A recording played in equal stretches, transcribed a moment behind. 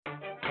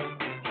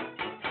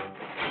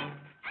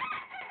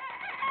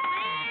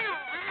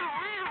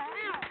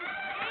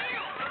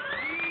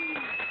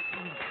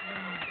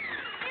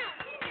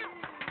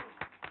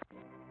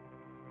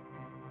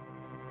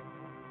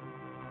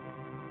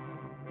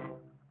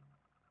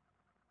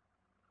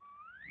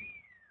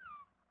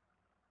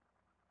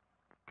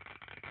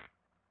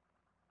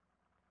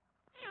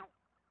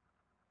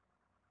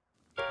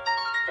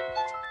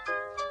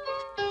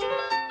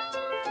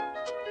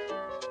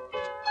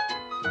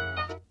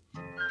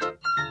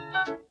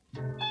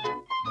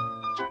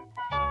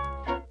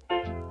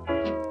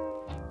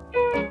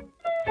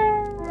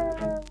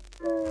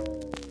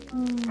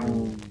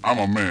I'm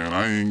a man,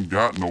 I ain't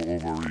got no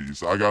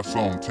ovaries. I got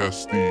some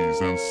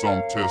testes and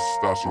some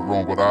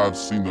testosterone, but I've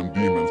seen them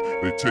demons.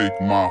 They take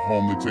my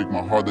home, they take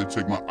my heart, they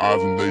take my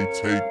eyes, and they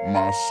take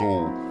my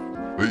soul.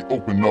 They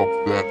open up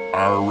that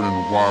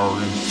iron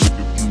wire and stick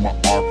it through my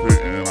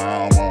armpit, and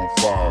I'm on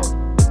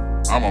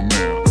fire. I'm a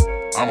man,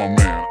 I'm a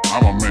man,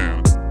 I'm a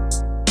man.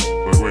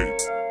 But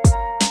wait,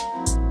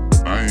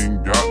 I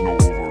ain't got no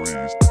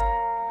ovaries.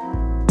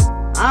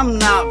 I'm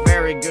not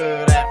very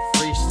good at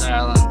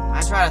freestyling.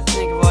 I try to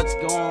think of what's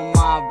going on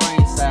my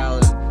brain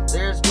salad.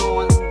 There's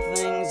going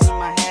things in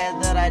my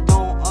head that I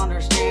don't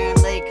understand.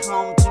 They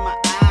come to my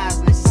eyes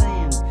and they're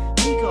saying,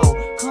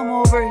 Nico, come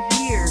over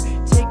here.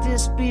 Take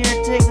this beer,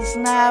 take this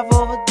knife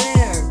over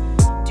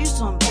there. Do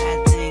some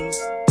bad things.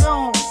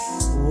 Don't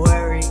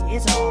worry,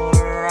 it's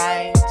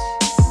alright.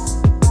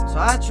 So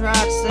I try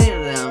to say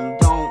to them,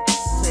 don't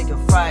take a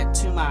fright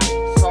to my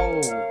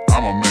soul.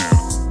 I'm a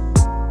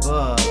man,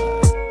 But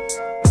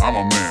I'm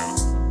a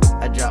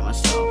man. I dropped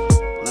myself.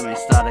 Let me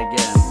start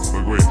again.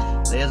 But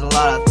wait, There's a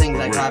lot of things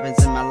that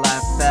happens in my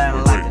life that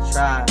I like to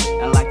try.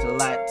 I like to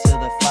light to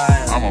the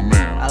fire. I'm a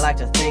man. I like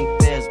to think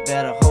there's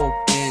better hope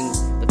in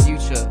the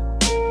future,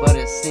 but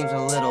it seems a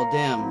little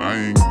dim. I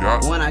ain't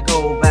got. When I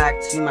go back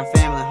to my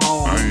family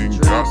home, I ain't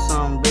drink got.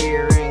 some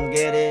beer and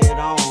get it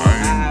on. I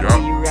ain't I got.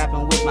 be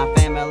rapping with my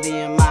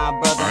family and my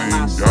brother I and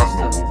my ain't got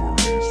no sister.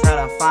 ovaries. Try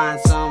to find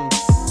some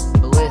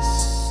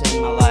bliss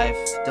in my life.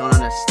 Don't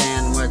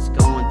understand what's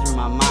going through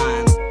my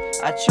mind.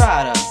 I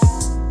try to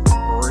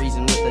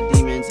reason with the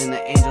demons and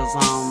the angels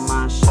on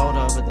my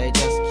shoulder, but they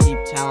just keep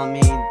telling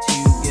me to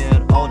get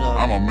older.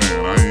 I'm a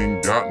man, I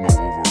ain't got no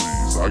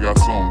ovaries. I got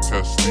some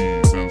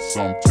testes and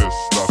some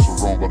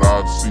testosterone, but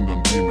I've seen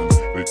them demons.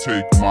 They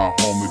take my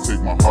home, they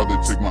take my heart, they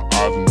take my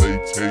eyes, and they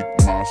take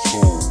my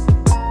soul.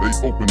 They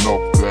open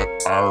up that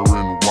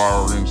iron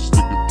wire and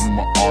stick it through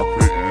my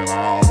armpit, and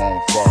I'm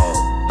on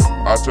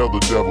fire. I tell the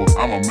devil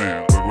I'm a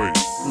man, but wait.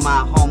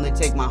 My home, they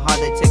take my heart,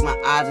 they take my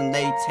eyes, and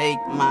they take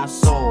my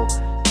soul.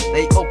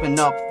 They open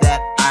up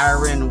that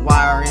iron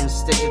wire and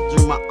stick it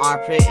through my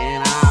armpit,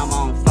 and I'm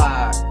on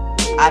fire.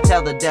 I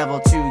tell the devil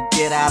to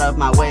get out of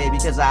my way,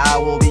 because I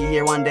will be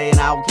here one day and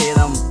I will kill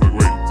him But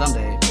wait,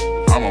 someday.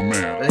 I'm a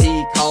man. But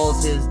he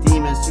calls his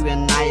demons to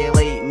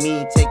annihilate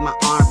me. Take my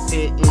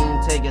armpit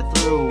and take it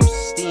through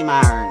steam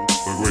iron.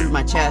 But wait, Through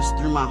my chest,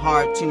 through my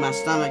heart, to my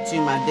stomach,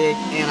 to my dick,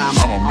 and I'm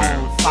a man.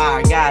 on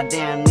fire.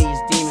 Goddamn, these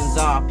demons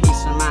are a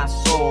piece of my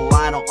soul.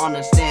 I don't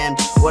understand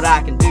what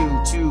I can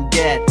do to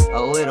get a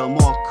little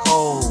more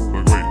cold,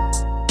 but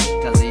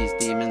wait, cause these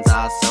demons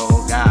are so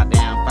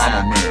goddamn I'm a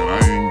fire.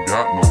 man, I ain't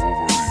got no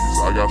ovaries.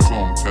 I got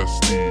some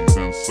testes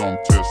and some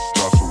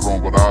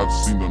testosterone, but I've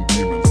seen them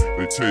demons.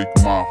 They take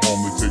my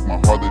home, they take my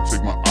heart, they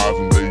take my eyes,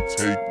 and they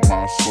take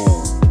my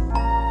soul.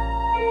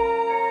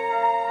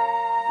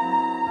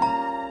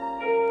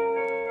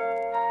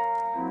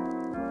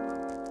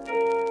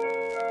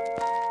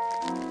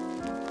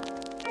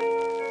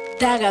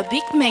 DAGA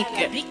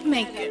BEATMAKER.